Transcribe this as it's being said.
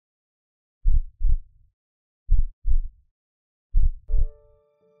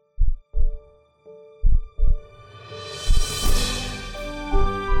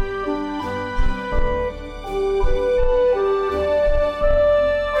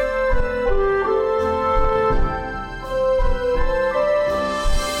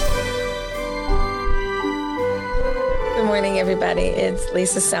everybody. It's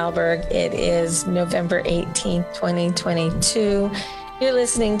Lisa Salberg. It is November 18th, 2022. You're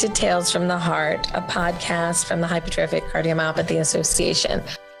listening to Tales from the Heart, a podcast from the Hypertrophic Cardiomyopathy Association.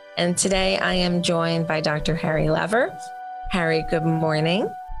 And today I am joined by Dr. Harry Lever. Harry, good morning.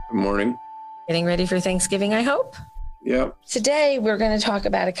 Good morning. Getting ready for Thanksgiving, I hope? Yep. Today, we're going to talk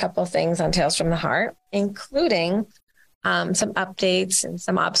about a couple of things on Tales from the Heart, including some updates and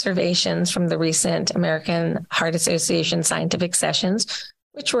some observations from the recent American Heart Association scientific sessions,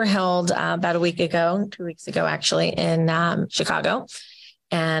 which were held about 2 weeks ago, actually, in Chicago.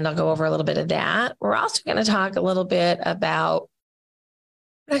 And I'll go over a little bit of that. We're also going to talk a little bit about,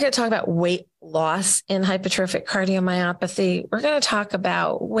 we're not going to talk about weight loss in hypertrophic cardiomyopathy. We're going to talk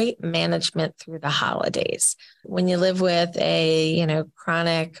about weight management through the holidays. When you live with a,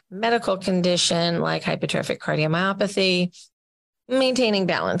 chronic medical condition like hypertrophic cardiomyopathy, maintaining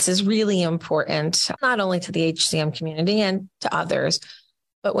balance is really important, not only to the HCM community and to others,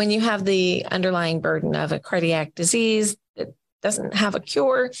 but when you have the underlying burden of a cardiac disease that doesn't have a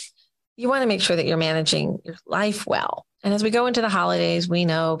cure, you want to make sure that you're managing your life well. And as we go into the holidays, we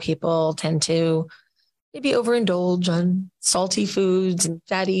know people tend to maybe overindulge on salty foods and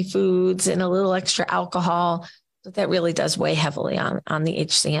fatty foods and a little extra alcohol, but that really does weigh heavily on the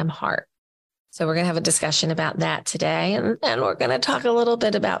HCM heart. So we're going to have a discussion about that today. And then we're going to talk a little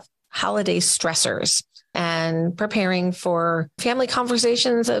bit about holiday stressors and preparing for family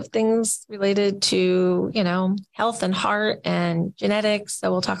conversations of things related to, health and heart and genetics.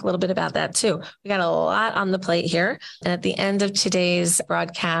 So we'll talk a little bit about that too. We got a lot on the plate here. And at the end of today's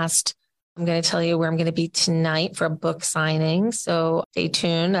broadcast, I'm going to tell you where I'm going to be tonight for a book signing. So stay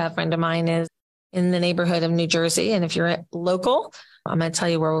tuned. A friend of mine is in the neighborhood of New Jersey. And if you're local, I'm going to tell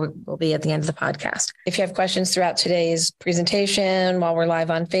you where we'll be at the end of the podcast. If you have questions throughout today's presentation while we're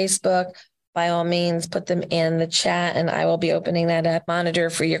live on Facebook, by all means, put them in the chat and I will be opening that up monitor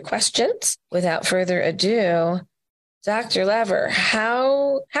for your questions. Without further ado, Dr. Lever,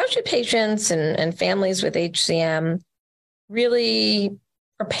 how should patients and families with HCM really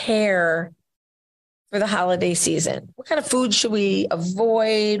prepare for the holiday season? What kind of food should we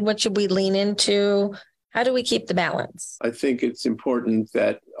avoid? What should we lean into? How do we keep the balance? I think it's important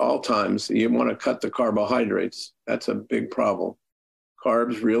that all times you want to cut the carbohydrates. That's a big problem.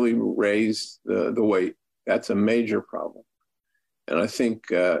 Carbs really raise the weight. That's a major problem. And I think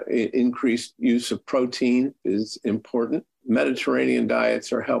increased use of protein is important. Mediterranean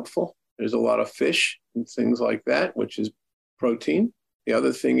diets are helpful. There's a lot of fish and things like that, which is protein. The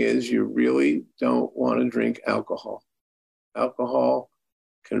other thing is you really don't want to drink alcohol. Alcohol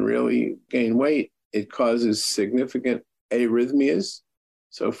can really gain weight. It causes significant arrhythmias.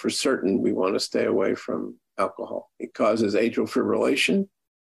 So for certain, we want to stay away from alcohol. It causes atrial fibrillation,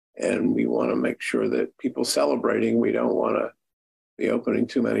 and we want to make sure that people celebrating, we don't want to be opening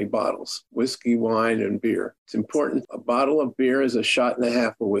too many bottles. Whiskey, wine, and beer. It's important. A bottle of beer is a shot and a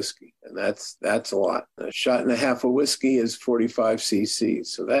half of whiskey, and that's a lot. A shot and a half of whiskey is 45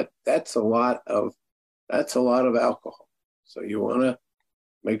 cc's. So that's a lot of alcohol. So you want to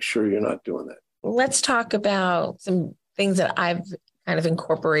make sure you're not doing that. Let's talk about some things that I've kind of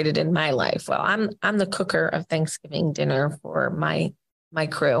incorporated in my life. Well, I'm the cooker of Thanksgiving dinner for my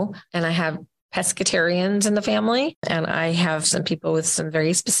crew, and I have pescatarians in the family, and I have some people with some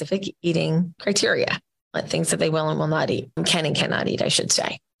very specific eating criteria, like things that they will and will not eat, can and cannot eat, I should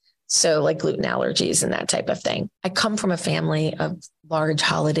say. So like gluten allergies and that type of thing. I come from a family of large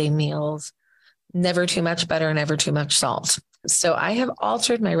holiday meals, never too much butter, never too much salt. So I have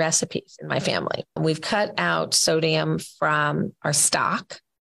altered my recipes in my family. We've cut out sodium from our stock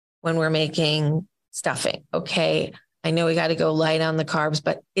when we're making stuffing. Okay, I know we got to go light on the carbs,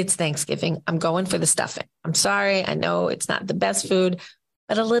 but it's Thanksgiving. I'm going for the stuffing. I'm sorry. I know it's not the best food,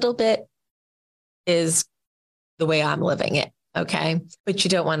 but a little bit is the way I'm living it. Okay. But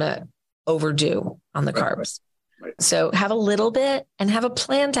you don't want to overdo on the carbs. Right. So have a little bit and have a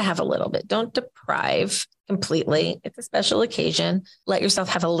plan to have a little bit. Don't deprive completely. It's a special occasion. Let yourself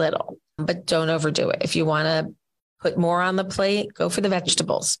have a little, but don't overdo it. If you want to put more on the plate, go for the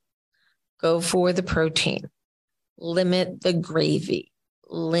vegetables, go for the protein, limit the gravy,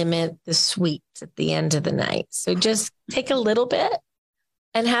 limit the sweets at the end of the night. So just take a little bit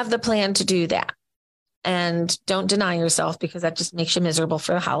and have the plan to do that. And don't deny yourself because that just makes you miserable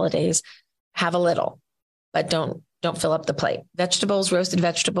for the holidays. Have a little. But don't fill up the plate. Vegetables, roasted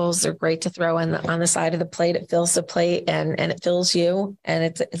vegetables, they're great to throw on the side of the plate. It fills the plate and it fills you, and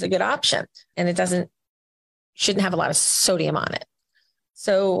it's a good option. And it shouldn't have a lot of sodium on it.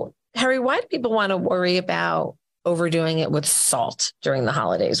 So, Harry, why do people want to worry about overdoing it with salt during the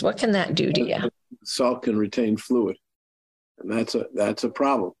holidays? What can that do to you? Salt can retain fluid. And that's a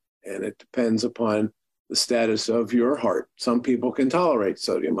problem. And it depends upon the status of your heart. Some people can tolerate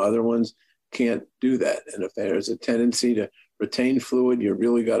sodium, other ones can't do that. And if there's a tendency to retain fluid, you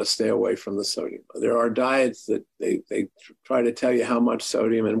really got to stay away from the sodium. There are diets that they try to tell you how much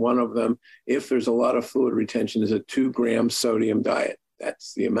sodium, and one of them, if there's a lot of fluid retention, is a 2-gram sodium diet.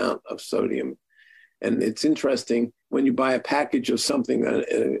 That's the amount of sodium. And it's interesting, when you buy a package of something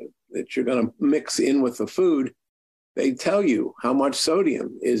that you're going to mix in with the food, they tell you how much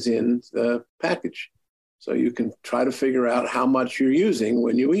sodium is in the package. So you can try to figure out how much you're using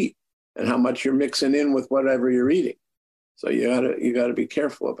when you eat and how much you're mixing in with whatever you're eating. So you gotta be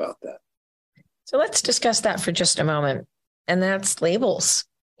careful about that. So let's discuss that for just a moment. And that's labels.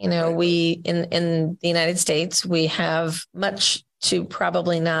 You know, Right. we in the United States, we have much to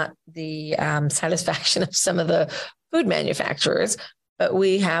probably not the satisfaction of some of the food manufacturers, but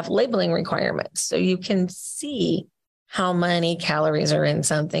we have labeling requirements. So you can see how many calories are in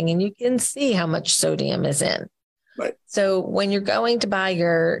something, and you can see how much sodium is in. Right. So when you're going to buy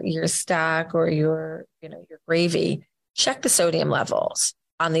your stock or your gravy, check the sodium levels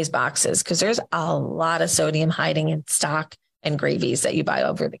on these boxes, because there's a lot of sodium hiding in stock and gravies that you buy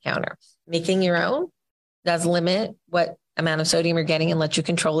over the counter. Making your own does limit what amount of sodium you're getting and let you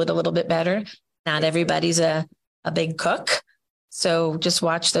control it a little bit better. Not everybody's a big cook. So just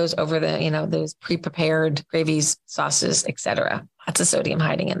watch those over the, those pre-prepared gravies, sauces, etc. Lots of sodium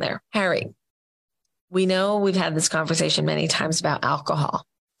hiding in there. Harry, we know we've had this conversation many times about alcohol.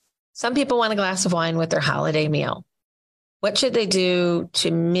 Some people want a glass of wine with their holiday meal. What should they do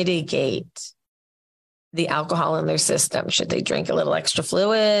to mitigate the alcohol in their system? Should they drink a little extra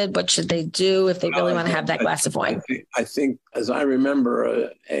fluid? What should they do if they really want to have that glass of wine? I think as I remember,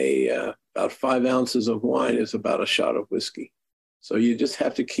 about 5 ounces of wine is about a shot of whiskey. So you just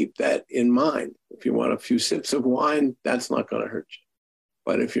have to keep that in mind. If you want a few sips of wine, that's not going to hurt you.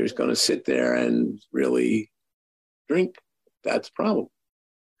 But if you're going to sit there and really drink, that's a problem.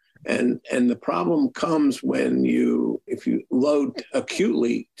 And the problem comes when if you load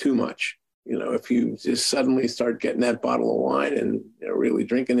acutely too much. If you just suddenly start getting that bottle of wine and really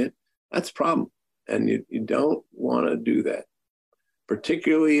drinking it, that's a problem. And you don't want to do that,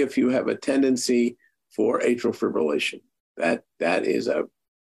 particularly if you have a tendency for atrial fibrillation. That is a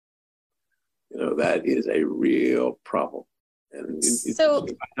real problem. And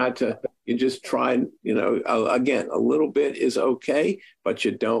you just try, again, a little bit is okay, but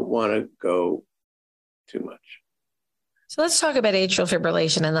you don't want to go too much. So let's talk about atrial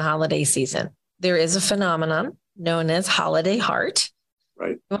fibrillation in the holiday season. There is a phenomenon known as holiday heart.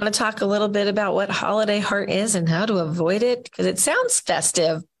 Right. You want to talk a little bit about what holiday heart is and how to avoid it? Because it sounds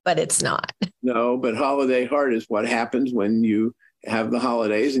festive, but it's not. No, but holiday heart is what happens when you have the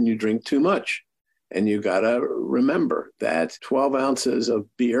holidays and you drink too much. And you got to remember that 12 ounces of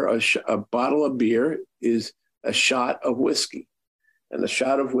beer, a bottle of beer is a shot of whiskey. And a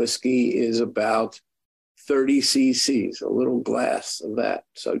shot of whiskey is about 30 cc's, a little glass of that.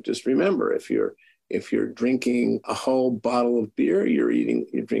 So just remember, if you're drinking a whole bottle of beer, you're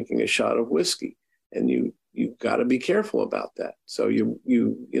drinking a shot of whiskey. And you've got to be careful about that. So you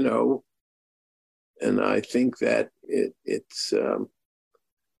and I think that it's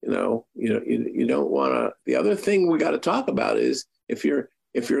you don't want to. The other thing we got to talk about is if you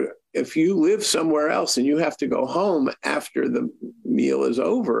live somewhere else and you have to go home after the meal is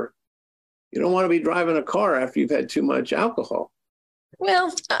over, you don't want to be driving a car after you've had too much alcohol.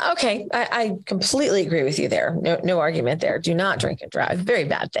 Well, okay. I completely agree with you there. No argument there. Do not drink and drive. Very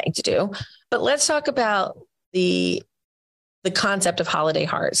bad thing to do. But let's talk about the concept of holiday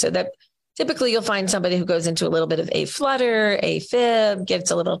heart. So that typically you'll find somebody who goes into a little bit of a flutter, a fib,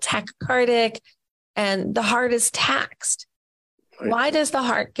 gets a little tachycardic, and the heart is taxed. Right. Why does the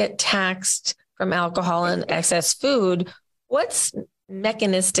heart get taxed from alcohol and excess food? What's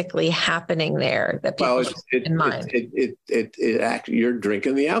mechanistically happening there that people keep in mind? You're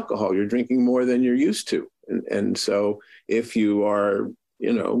drinking the alcohol. You're drinking more than you're used to. And so if you are,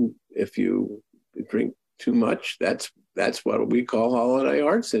 if you drink too much, that's what we call holiday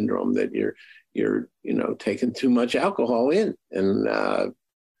heart syndrome, that you're taking too much alcohol in. And, and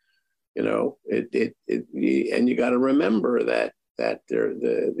you got to remember that there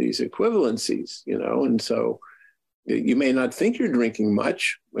these equivalencies, and so you may not think you're drinking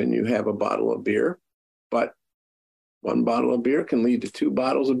much when you have a bottle of beer, but one bottle of beer can lead to 2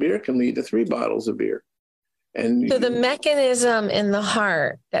 bottles of beer, can lead to 3 bottles of beer. And so the mechanism in the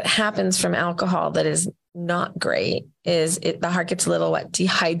heart that happens from alcohol that is not great is the heart gets a little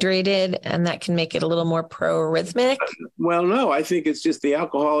dehydrated, and that can make it a little more pro-arrhythmic. Well, no, I think it's just the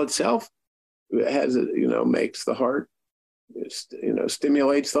alcohol itself has makes the heart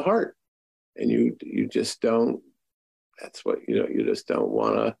stimulates the heart, and you just don't. That's what you just don't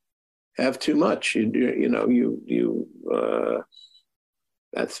want to have too much.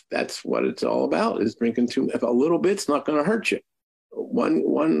 That's what it's all about, is drinking too. If a little bit's not going to hurt you. One,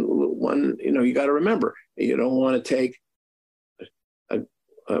 you got to remember, you don't want to take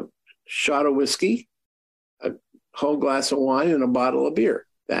a shot of whiskey, a whole glass of wine, and a bottle of beer.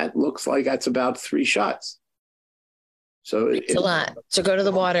 That looks like that's about 3 shots. So it's a lot. So go to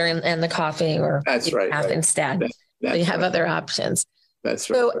the water and the coffee, or that's right, instead. So you have other options. That's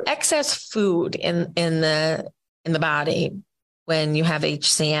right. So excess food in the body, when you have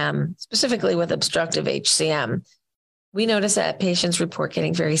HCM, specifically with obstructive HCM, we notice that patients report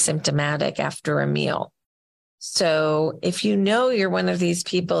getting very symptomatic after a meal. So if you know you're one of these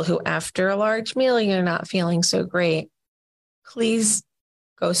people who after a large meal, you're not feeling so great, please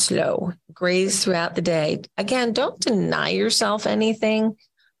go slow, graze throughout the day. Again, don't deny yourself anything,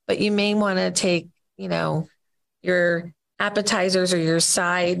 but you may want to take, your appetizers or your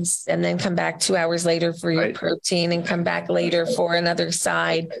sides, and then come back 2 hours later for your protein, and come back later for another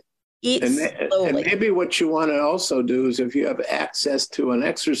side. Eat slowly. And maybe what you want to also do is, if you have access to an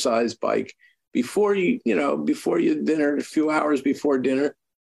exercise bike, before you dinner, a few hours before dinner,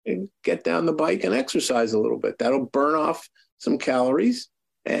 get down the bike and exercise a little bit. That'll burn off some calories,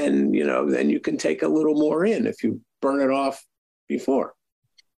 and then you can take a little more in if you burn it off before.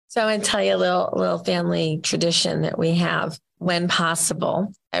 So I'm going to tell you a little family tradition that we have. When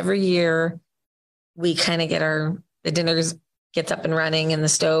possible, every year we kind of get the dinners gets up and running in the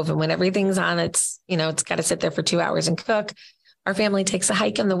stove, and when everything's on, it's got to sit there for 2 hours and cook. Our family takes a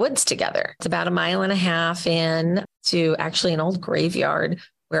hike in the woods together. It's about 1.5 miles in to actually an old graveyard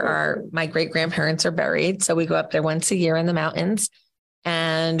where my great-grandparents are buried. So we go up there once a year in the mountains,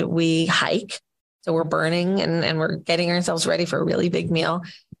 and we hike. So we're burning and we're getting ourselves ready for a really big meal.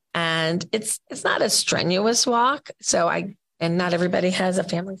 And it's not a strenuous walk. And not everybody has a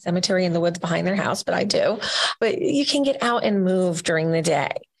family cemetery in the woods behind their house, but I do. But you can get out and move during the day.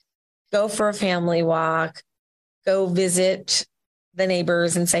 Go for a family walk. Go visit the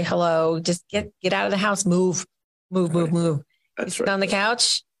neighbors and say hello. Just get out of the house. Move. You sit on the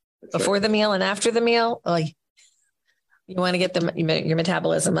couch before the meal and after the meal. You want to get your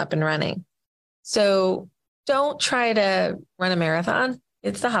metabolism up and running. So don't try to run a marathon.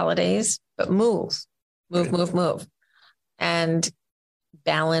 It's the holidays, but move, and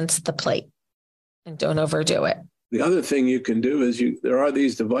balance the plate, and don't overdo it. The other thing you can do is there are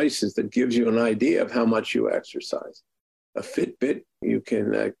these devices that gives you an idea of how much you exercise. A Fitbit, you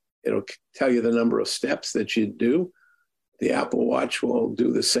can, it'll tell you the number of steps that you do. The Apple Watch will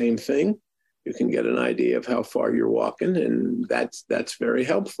do the same thing. You can get an idea of how far you're walking, and that's very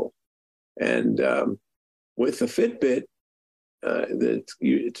helpful. And with the Fitbit,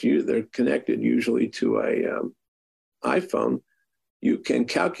 they're connected usually to a iPhone. You can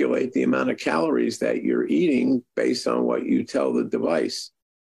calculate the amount of calories that you're eating based on what you tell the device.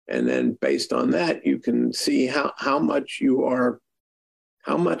 And then based on that, you can see how much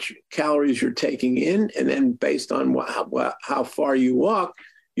calories you're taking in. And then based on how far you walk,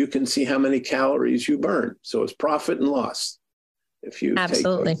 you can see how many calories you burn. So it's profit and loss. If you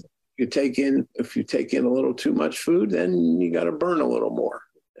take in a little too much food, then you got to burn a little more.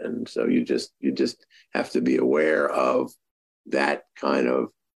 And so you just have to be aware of that kind of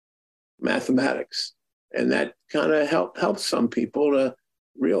mathematics, and that kind of helps some people to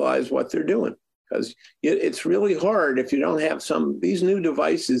realize what they're doing, because it's really hard if you don't have these new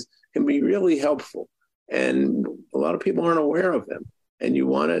devices can be really helpful, and a lot of people aren't aware of them, and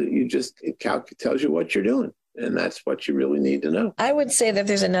it tells you what you're doing. And that's what you really need to know. I would say that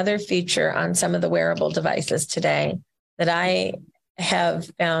there's another feature on some of the wearable devices today that I have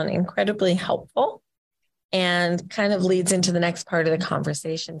found incredibly helpful, and kind of leads into the next part of the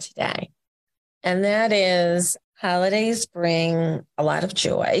conversation today. And that is, holidays bring a lot of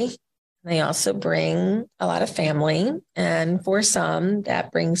joy. They also bring a lot of family. And for some,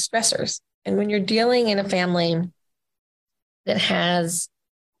 that brings stressors. And when you're dealing in a family that has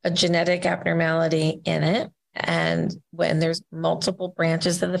a genetic abnormality in it, and when there's multiple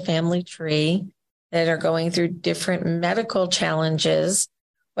branches of the family tree that are going through different medical challenges,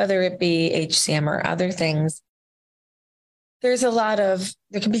 whether it be HCM or other things, there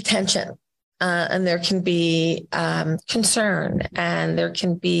can be tension, and there can be concern, and there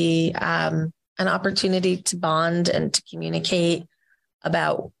can be an opportunity to bond and to communicate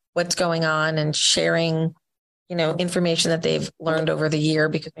about what's going on, and sharing information that they've learned over the year,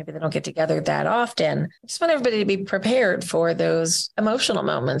 because maybe they don't get together that often. I just want everybody to be prepared for those emotional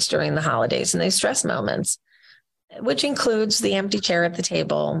moments during the holidays and those stress moments. which includes the empty chair at the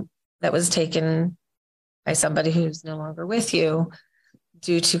table that was taken by somebody who's no longer with you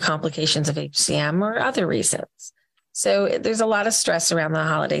due to complications of HCM or other reasons. So there's a lot of stress around the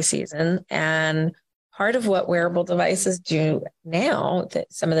holiday season. And part of what wearable devices do now,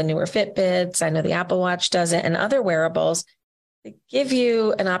 that some of the newer Fitbits, I know the Apple Watch does it, and other wearables, they give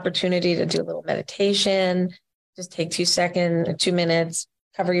you an opportunity to do a little meditation, just take 2 minutes,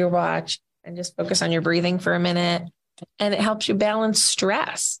 cover your watch, and just focus on your breathing for a minute. And it helps you balance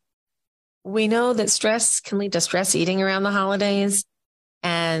stress. We know that stress can lead to stress eating around the holidays.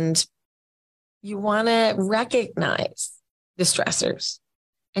 And you want to recognize the stressors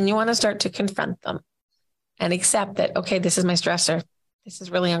and you want to start to confront them and accept that, okay, this is my stressor. This is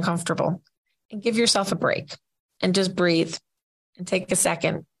really uncomfortable, and give yourself a break and just breathe and take a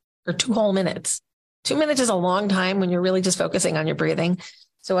second or 2 whole minutes. 2 minutes is a long time when you're really just focusing on your breathing.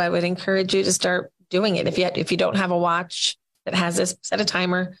 So I would encourage you to start doing it. If you don't have a watch that has this, set a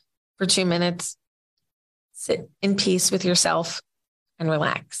timer for 2 minutes, sit in peace with yourself and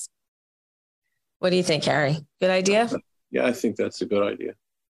relax. What do you think, Harry? Good idea? Yeah, I think that's a good idea.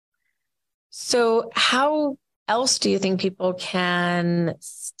 So how else do you think people can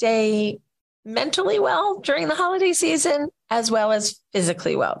stay mentally well during the holiday season as well as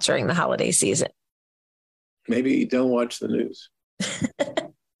physically well during the holiday season? Maybe don't watch the news.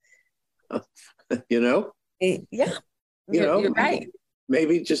 Yeah, you're right.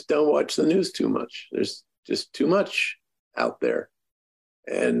 Maybe just don't watch the news too much. There's just too much out there.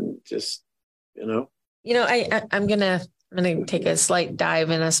 And just, I'm gonna take a slight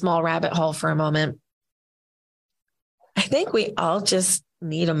dive in a small rabbit hole for a moment. I think we all just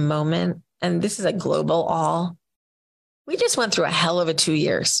need a moment, and this is a global all. We just went through a hell of a 2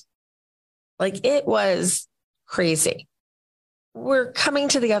 years. Like, it was crazy. We're coming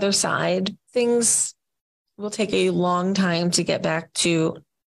to the other side. Things will take a long time to get back to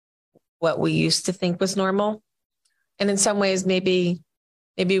what we used to think was normal. And in some ways, maybe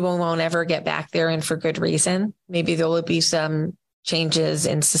we won't ever get back there, and for good reason. Maybe there will be some changes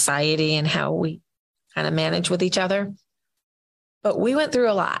in society and how we kind of manage with each other. But we went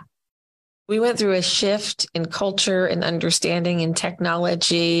through a lot. We went through a shift in culture and understanding in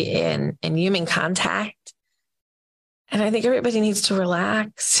technology and human contact. And I think everybody needs to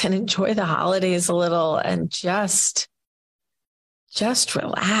relax and enjoy the holidays a little and just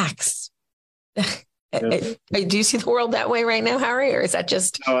relax. Yeah. Do you see the world that way right now, Harry, or is that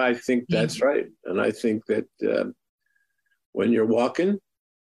just? No, I think that's right. And I think that when you're walking,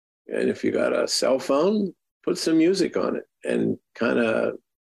 and if you got a cell phone, put some music on it, and kind of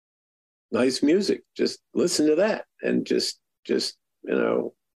nice music. Just listen to that and just change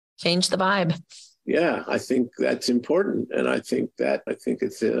the vibe. Yeah, I think that's important. And I think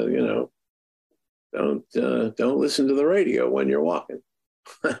it's, don't listen to the radio when you're walking.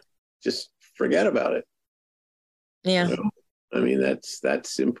 Just forget about it. Yeah. I mean,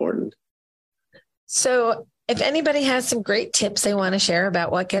 that's important. So if anybody has some great tips they want to share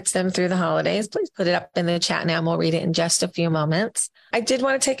about what gets them through the holidays, please put it up in the chat now and we'll read it in just a few moments. I did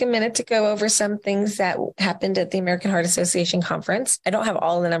want to take a minute to go over some things that happened at the American Heart Association conference. I don't have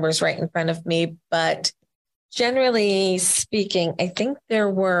all the numbers right in front of me, but generally speaking, I think there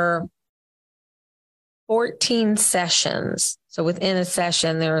were 14 sessions. So within a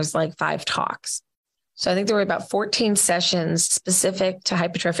session, there was like 5 talks. So I think there were about 14 sessions specific to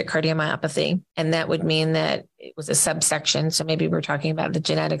hypertrophic cardiomyopathy. And that would mean that it was a subsection. So maybe we're talking about the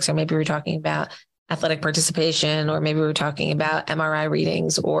genetics, or maybe we're talking about athletic participation, or maybe we're talking about MRI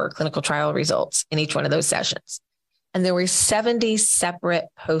readings or clinical trial results in each one of those sessions. And there were 70 separate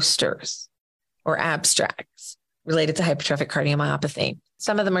posters or abstracts related to hypertrophic cardiomyopathy.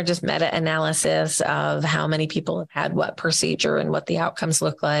 Some of them are just meta-analysis of how many people have had what procedure and what the outcomes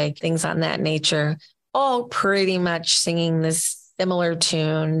look like, things on that nature, all pretty much singing this similar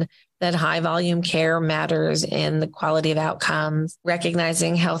tune that high volume care matters in the quality of outcomes,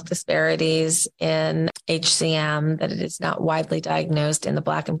 recognizing health disparities in HCM, that it is not widely diagnosed in the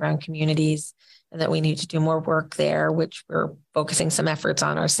Black and Brown communities, and that we need to do more work there, which we're focusing some efforts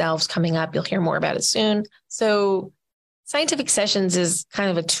on ourselves coming up. You'll hear more about it soon. So scientific sessions is kind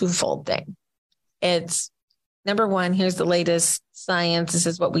of a twofold thing. It's number one, here's the latest science. This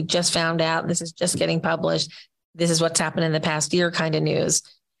is what we just found out. This is just getting published. This is what's happened in the past year kind of news.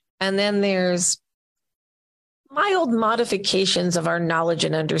 And then there's mild modifications of our knowledge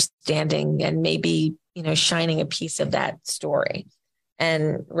and understanding, and maybe, shining a piece of that story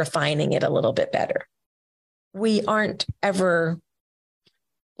and refining it a little bit better. We aren't ever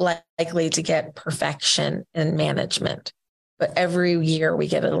likely to get perfection in management, but every year we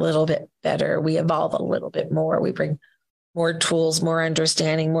get a little bit better. We evolve a little bit more. We bring more tools, more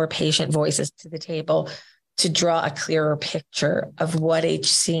understanding, more patient voices to the table to draw a clearer picture of what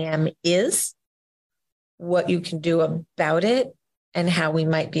HCM is, what you can do about it, and how we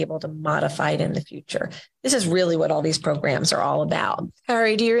might be able to modify it in the future. This is really what all these programs are all about.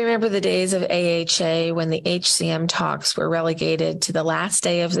 Harry, do you remember the days of AHA when the HCM talks were relegated to the last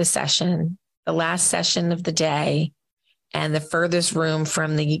day of the session, the last session of the day, and the furthest room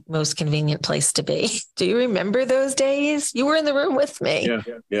from the most convenient place to be? Do you remember those days? You were in the room with me.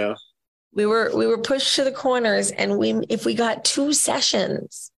 Yeah. We were pushed to the corners, and if we got 2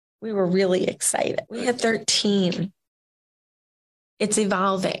 sessions, we were really excited. We had 13. It's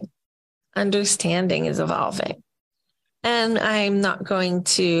evolving. Understanding is evolving. And I'm not going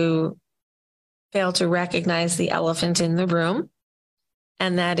to fail to recognize the elephant in the room.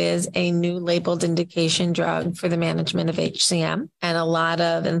 And that is a new labeled indication drug for the management of HCM, and a lot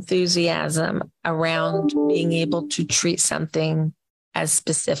of enthusiasm around being able to treat something as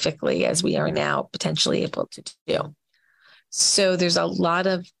specifically as we are now potentially able to do. So there's a lot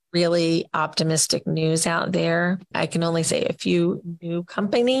of really optimistic news out there. I can only say a few new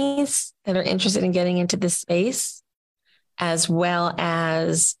companies that are interested in getting into this space, as well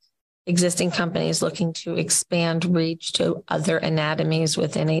as existing companies looking to expand reach to other anatomies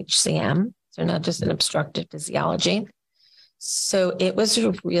within HCM. So not just an obstructive physiology. So it was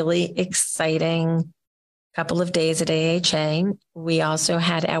a really exciting couple of days at AHA. We also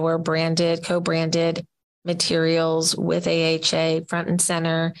had our co-branded materials with AHA front and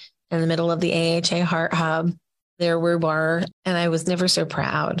center in the middle of the AHA Heart Hub. There we were, and I was never so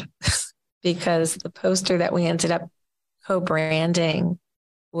proud because the poster that we ended up co-branding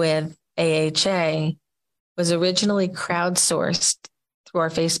with AHA was originally crowdsourced through our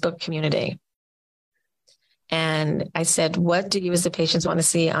Facebook community. And I said, what do you as the patients want to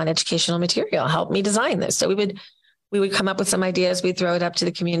see on educational material? Help me design this. So we would come up with some ideas. We'd throw it up to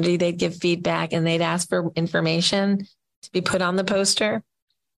the community. They'd give feedback and they'd ask for information to be put on the poster.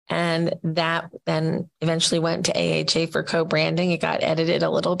 And that then eventually went to AHA for co-branding. It got edited a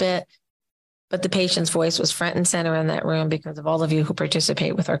little bit, but the patient's voice was front and center in that room because of all of you who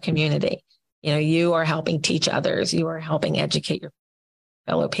participate with our community. You know, you are helping teach others. You are helping educate your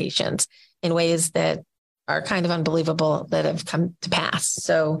fellow patients in ways that are kind of unbelievable that have come to pass.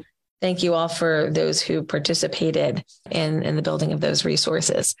 So thank you all for those who participated in the building of those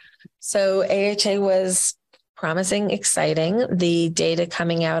resources. So AHA was promising, exciting. The data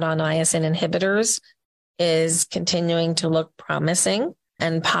coming out on myosin inhibitors is continuing to look promising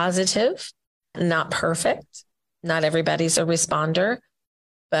and positive, not perfect. Not everybody's a responder,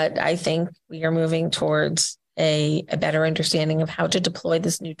 but I think we are moving towards a better understanding of how to deploy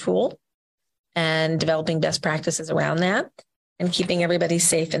this new tool and developing best practices around that and keeping everybody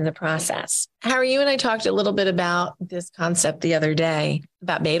safe in the process. Harry, you and I talked a little bit about this concept the other day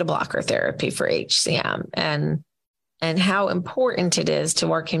about beta blocker therapy for HCM and how important it is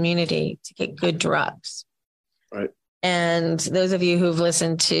to our community to get good drugs. Right. And those of you who've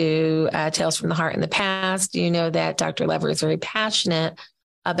listened to Tales from the Heart in the past, you know that Dr. Lever is very passionate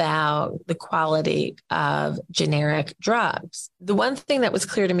about the quality of generic drugs. The one thing that was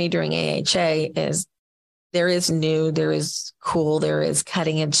clear to me during AHA is there is new, there is cool, there is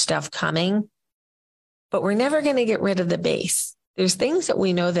cutting edge stuff coming, but we're never going to get rid of the base. There's things that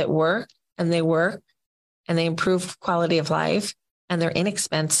we know that work and they improve quality of life and they're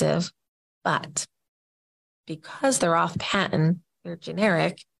inexpensive, but because they're off patent, they're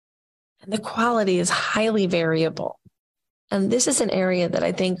generic and the quality is highly variable. And this is an area that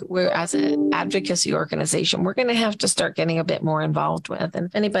I think we're, as an advocacy organization, we're going to have to start getting a bit more involved with. And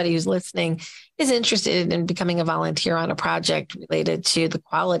if anybody who's listening is interested in becoming a volunteer on a project related to the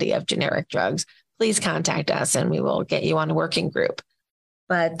quality of generic drugs, please contact us and we will get you on a working group.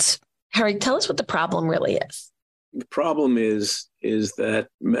 But Harry, tell us what the problem really is. The problem is that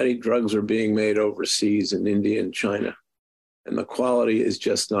many drugs are being made overseas in India and China, and the quality is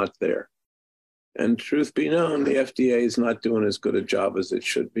just not there. And truth be known, the FDA is not doing as good a job as it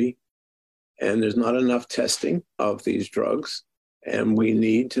should be. And there's not enough testing of these drugs. And we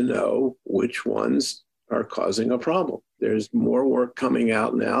need to know which ones are causing a problem. There's more work coming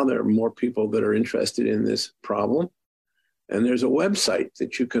out now. There are more people that are interested in this problem. And there's a website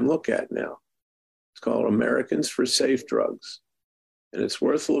that you can look at now. It's called Americans for Safe Drugs. And it's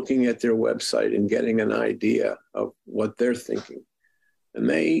worth looking at their website and getting an idea of what they're thinking. And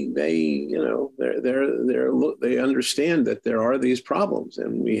they understand that there are these problems,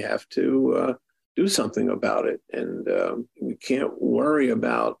 and we have to do something about it. And we can't worry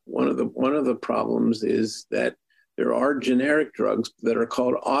about one of the problems is that there are generic drugs that are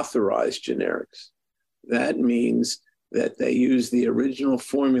called authorized generics. That means that they use the original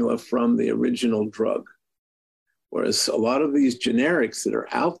formula from the original drug. Whereas a lot of these generics that are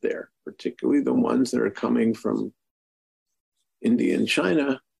out there, particularly the ones that are coming from India and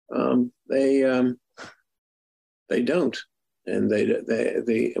China, they don't. And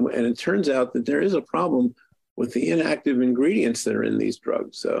and it turns out that there is a problem with the inactive ingredients that are in these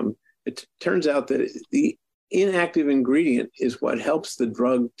drugs. It turns out that the inactive ingredient is what helps the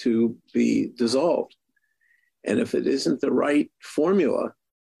drug to be dissolved. And if it isn't the right formula,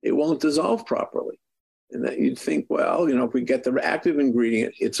 it won't dissolve properly. And that you'd think, well, if we get the active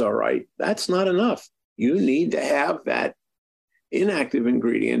ingredient, it's all right. That's not enough. You need to have that inactive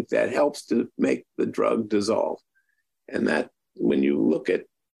ingredient that helps to make the drug dissolve. And that when you look at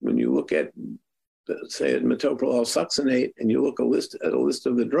say metoprolol succinate, and you look at a list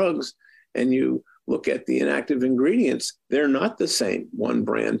of the drugs, and you look at the inactive ingredients, they're not the same one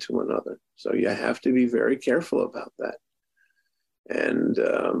brand to another. So you have to be very careful about that. And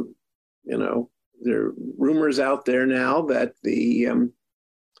there are rumors out there now that the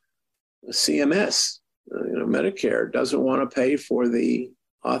CMS, Medicare, doesn't want to pay for the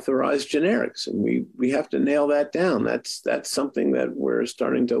authorized generics, and we have to nail that down. That's something that we're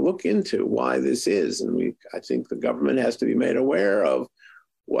starting to look into, why this is, and I think the government has to be made aware of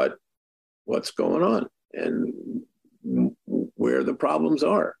what's going on and where the problems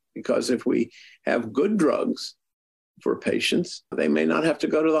are. Because if we have good drugs for patients, they may not have to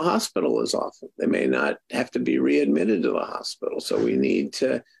go to the hospital as often. They may not have to be readmitted to the hospital. So we need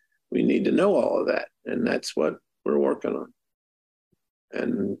to know all of that, and that's what we're working on.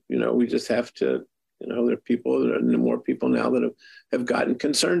 And we just have to, there are more people now that have gotten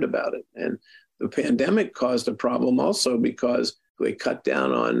concerned about it. And the pandemic caused a problem also because they cut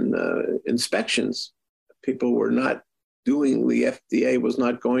down on inspections. People were not doing, the FDA was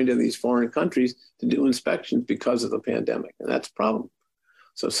not going to these foreign countries to do inspections because of the pandemic. And that's a problem.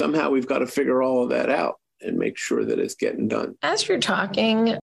 So somehow we've got to figure all of that out and make sure that it's getting done. As you're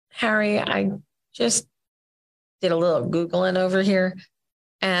talking, Harry, I just did a little Googling over here,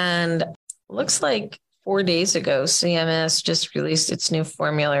 and looks like 4 days ago, CMS just released its new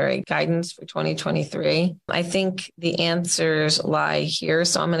formulary guidance for 2023. I think the answers lie here.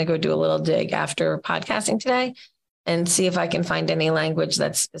 So I'm going to go do a little dig after podcasting today and see if I can find any language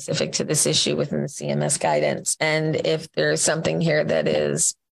that's specific to this issue within the CMS guidance. And if there's something here that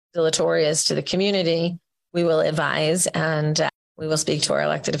is deleterious to the community, we will advise, and we will speak to our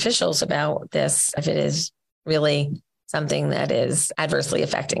elected officials about this if it is really something that is adversely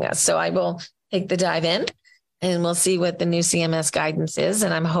affecting us. So I will take the dive in, and we'll see what the new CMS guidance is.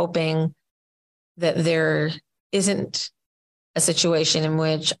 And I'm hoping that there isn't a situation in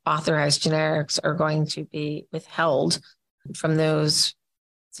which authorized generics are going to be withheld from those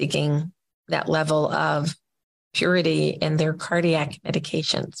seeking that level of purity in their cardiac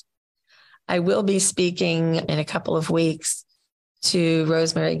medications. I will be speaking in a couple of weeks to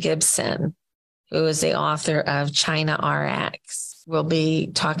Rosemary Gibson, who is the author of China RX. We'll be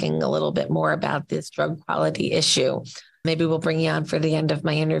talking a little bit more about this drug quality issue. Maybe we'll bring you on for the end of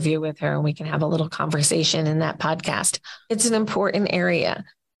my interview with her, and we can have a little conversation in that podcast. It's an important area.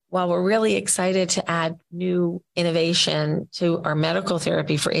 While we're really excited to add new innovation to our medical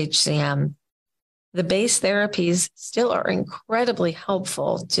therapy for HCM, the base therapies still are incredibly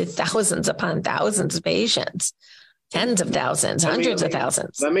helpful to thousands upon thousands of patients, tens of thousands, hundreds of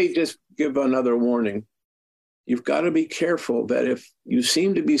thousands. Let me just give another warning. You've got to be careful that if you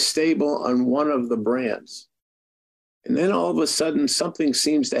seem to be stable on one of the brands, and then all of a sudden something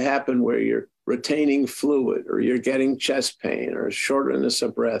seems to happen where you're retaining fluid or you're getting chest pain or shortness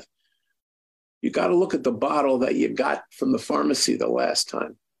of breath, you got to look at the bottle that you got from the pharmacy the last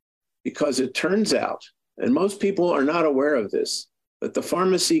time. Because it turns out, and most people are not aware of this, that the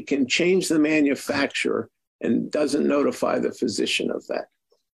pharmacy can change the manufacturer and doesn't notify the physician of that.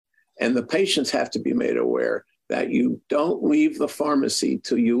 And the patients have to be made aware that you don't leave the pharmacy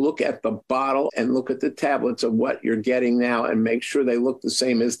till you look at the bottle and look at the tablets of what you're getting now and make sure they look the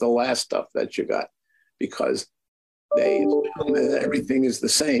same as the last stuff that you got, because they assume that everything is the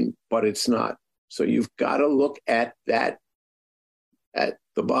same, but it's not. So you've got to look at that, at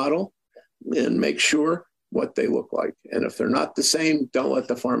the bottle, and make sure what they look like. And if they're not the same, don't let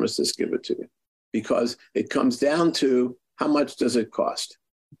the pharmacist give it to you, because it comes down to how much does it cost?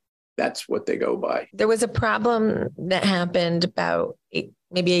 That's what they go by. There was a problem that happened about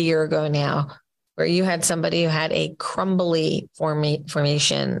maybe a year ago now, where you had somebody who had a crumbly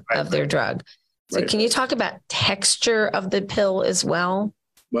formation of their drug. So can you talk about texture of the pill as well?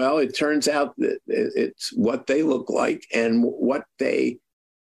 Well, it turns out that it's what they look like and what they,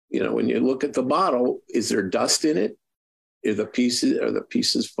 when you look at the bottle, is there dust in it? Are the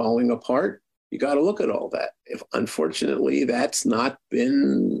pieces falling apart? You got to look at all that. If unfortunately that's not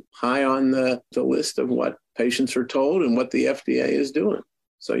been high on the list of what patients are told and what the FDA is doing.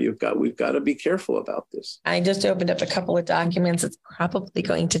 So we've got to be careful about this. I just opened up a couple of documents. It's probably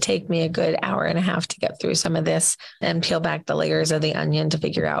going to take me a good hour and a half to get through some of this and peel back the layers of the onion to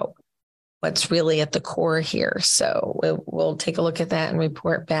figure out what's really at the core here. So we'll take a look at that and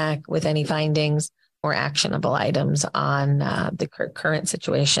report back with any findings or actionable items on the current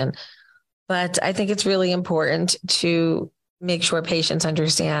situation. But I think it's really important to make sure patients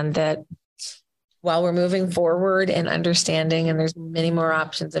understand that while we're moving forward and understanding, and there's many more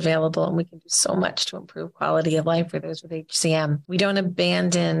options available, and we can do so much to improve quality of life for those with HCM, we don't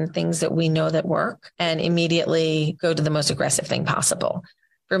abandon things that we know that work and immediately go to the most aggressive thing possible.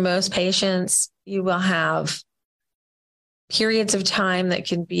 For most patients, you will have periods of time that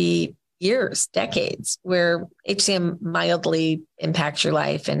can be years, decades, where HCM mildly impacts your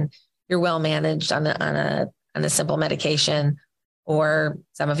life and you're well managed on a simple medication, or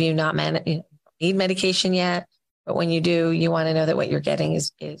some of you need medication yet, but when you do, you want to know that what you're getting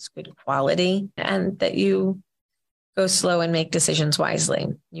is good quality and that you go slow and make decisions wisely.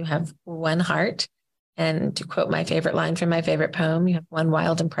 You have one heart, and to quote my favorite line from my favorite poem, you have one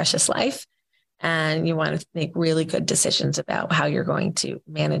wild and precious life, and you want to make really good decisions about how you're going to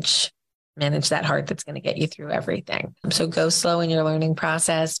manage that heart that's going to get you through everything. So go slow in your learning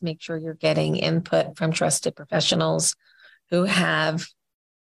process. Make sure you're getting input from trusted professionals who have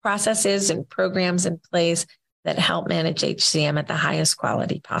processes and programs in place that help manage HCM at the highest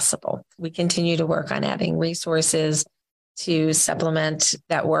quality possible. We continue to work on adding resources to supplement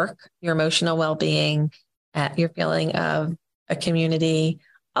that work, your emotional well-being, your feeling of a community.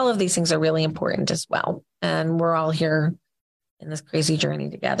 All of these things are really important as well. And we're all here in this crazy journey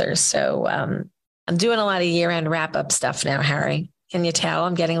together. So I'm doing a lot of year-end wrap-up stuff now, Harry. Can you tell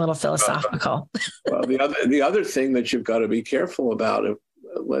I'm getting a little philosophical? Well, the other thing that you've got to be careful about,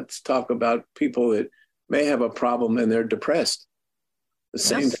 let's talk about people that may have a problem and they're depressed. The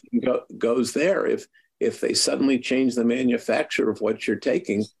same thing goes there. If they suddenly change the manufacturer of what you're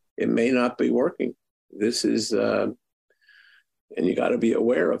taking, it may not be working. This is, and you got to be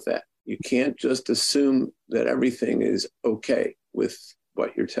aware of that. You can't just assume that everything is okay with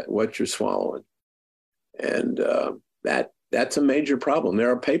what you're swallowing, and that's a major problem. There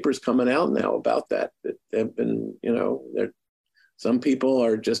are papers coming out now about that have been, some people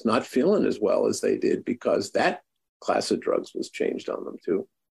are just not feeling as well as they did because that class of drugs was changed on them too.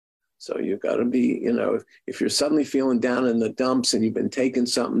 So you've got to be, if you're suddenly feeling down in the dumps and you've been taking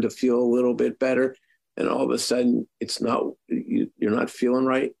something to feel a little bit better, and all of a sudden you're not feeling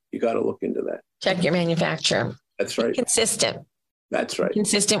right, you got to look into that. Check your manufacturer. That's right. Be consistent. That's right.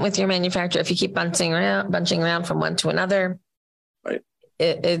 Consistent with your manufacturer. If you keep bunching around from one to another, right,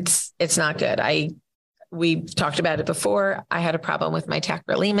 it's not good. We talked about it before. I had a problem with my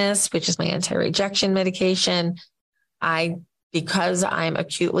tacrolimus, which is my anti-rejection medication. Because I'm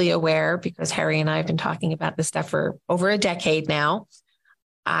acutely aware, because Harry and I have been talking about this stuff for over a decade now,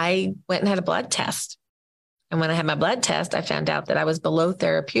 I went and had a blood test. And when I had my blood test, I found out that I was below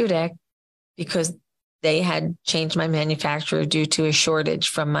therapeutic because they had changed my manufacturer due to a shortage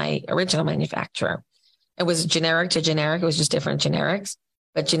from my original manufacturer. It was generic to generic. It was just different generics.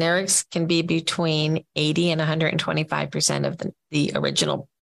 But generics can be between 80 and 125% of the original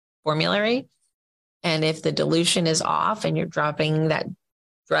formulary. And if the dilution is off and you're dropping that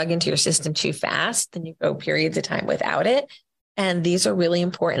drug into your system too fast, then you go periods of time without it. And these are really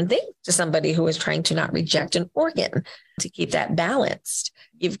important things to somebody who is trying to not reject an organ, to keep that balanced.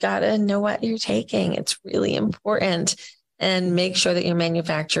 You've got to know what you're taking. It's really important. And make sure that your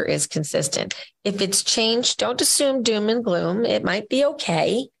manufacturer is consistent. If it's changed, don't assume doom and gloom. It might be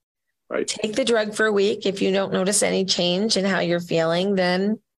okay. Right. Take the drug for a week. If you don't notice any change in how you're feeling,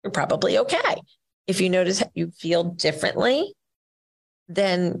 then you're probably okay. If you notice you feel differently,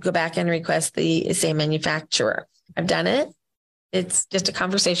 then go back and request the same manufacturer. I've done it. It's just a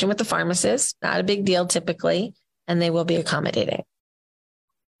conversation with the pharmacist, not a big deal typically, and they will be accommodating.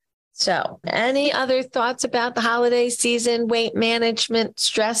 So, any other thoughts about the holiday season, weight management,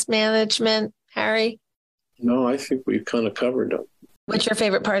 stress management, Harry? No, I think we've kind of covered them. What's your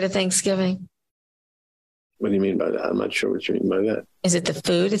favorite part of Thanksgiving? What do you mean by that? I'm not sure what you mean by that. Is it the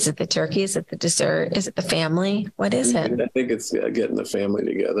food? Is it the turkey? Is it the dessert? Is it the family? What is it? I think it's getting the family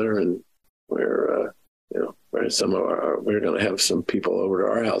together, and we're going to have some people over to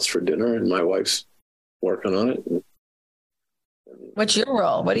our house for dinner, and my wife's working on it. And What's your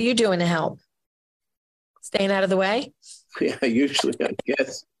role? What are you doing to help? Staying out of the way? Yeah, usually, I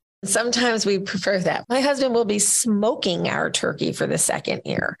guess. Sometimes we prefer that. My husband will be smoking our turkey for the second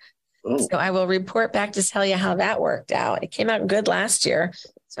year. Oh. So I will report back to tell you how that worked out. It came out good last year.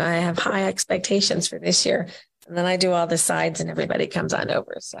 So I have high expectations for this year. And then I do all the sides and everybody comes on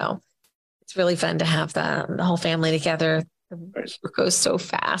over. So it's really fun to have the whole family together. It goes so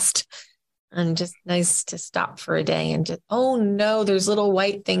fast and just nice to stop for a day and just, oh no, there's little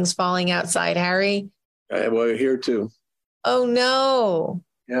white things falling outside, Harry. Well, here too. Oh no.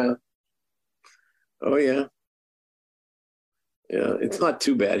 Yeah. Oh yeah. Yeah, it's not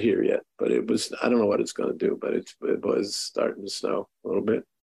too bad here yet, but it was, I don't know what it's going to do, but it was starting to snow a little bit.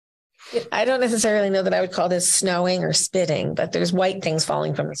 I don't necessarily know that I would call this snowing or spitting, but there's white things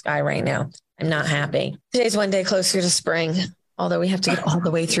falling from the sky right now. I'm not happy. Today's one day closer to spring, although we have to get all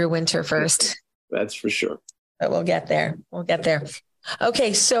the way through winter first. That's for sure. But we'll get there. We'll get there.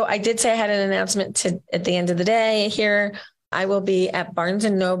 Okay, so I did say I had an announcement at the end of the day here. I will be at Barnes &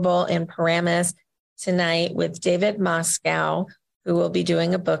 Noble in Paramus tonight with David Moscow, who will be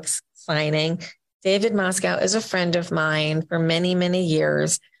doing a book signing. David Moscow is a friend of mine for many, many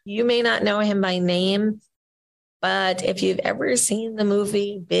years. You may not know him by name, but if you've ever seen the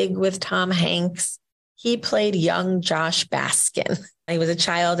movie Big with Tom Hanks, he played young Josh Baskin. He was a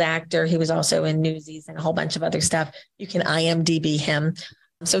child actor. He was also in Newsies and a whole bunch of other stuff. You can IMDb him.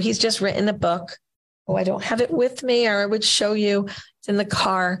 So he's just written a book. Oh, I don't have it with me, or I would show you. It's in the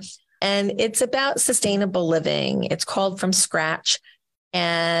car. And it's about sustainable living. It's called From Scratch.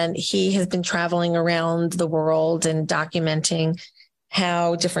 And he has been traveling around the world and documenting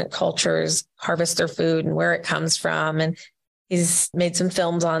how different cultures harvest their food and where it comes from. And he's made some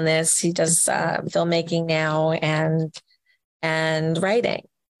films on this. He does filmmaking now and writing.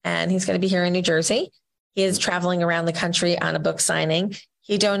 And he's going to be here in New Jersey. He is traveling around the country on a book signing.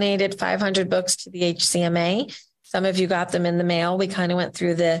 He donated 500 books to the HCMA. Some of you got them in the mail. We kind of went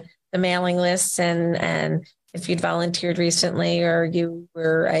through the mailing lists, and if you'd volunteered recently or you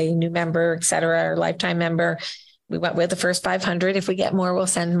were a new member, et cetera, or lifetime member, we went with the first 500. If we get more, we'll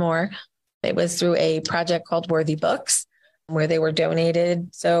send more. It was through a project called Worthy Books where they were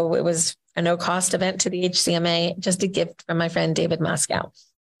donated. So it was a no-cost event to the HCMA, just a gift from my friend David Moscow.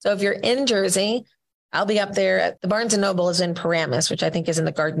 So if you're in Jersey, I'll be up there at the Barnes & Noble is in Paramus, which I think is in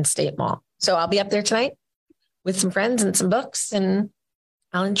the Garden State Mall. So I'll be up there tonight with some friends and some books, and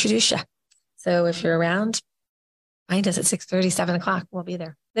I'll introduce you. So if you're around, find us at 6:30, 7 o'clock. We'll be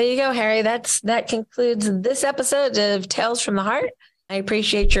there. There you go, Harry. That concludes this episode of Tales from the Heart. I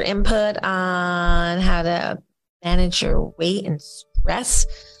appreciate your input on how to manage your weight and stress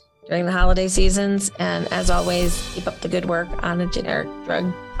during the holiday seasons. And as always, keep up the good work on the generic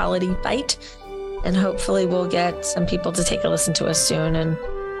drug quality fight. And hopefully we'll get some people to take a listen to us soon and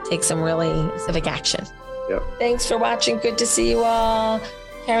take some really civic action. Yep. Thanks for watching. Good to see you all.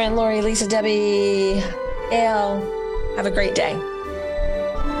 Karen, Lori, Lisa, Debbie, Gail, have a great day.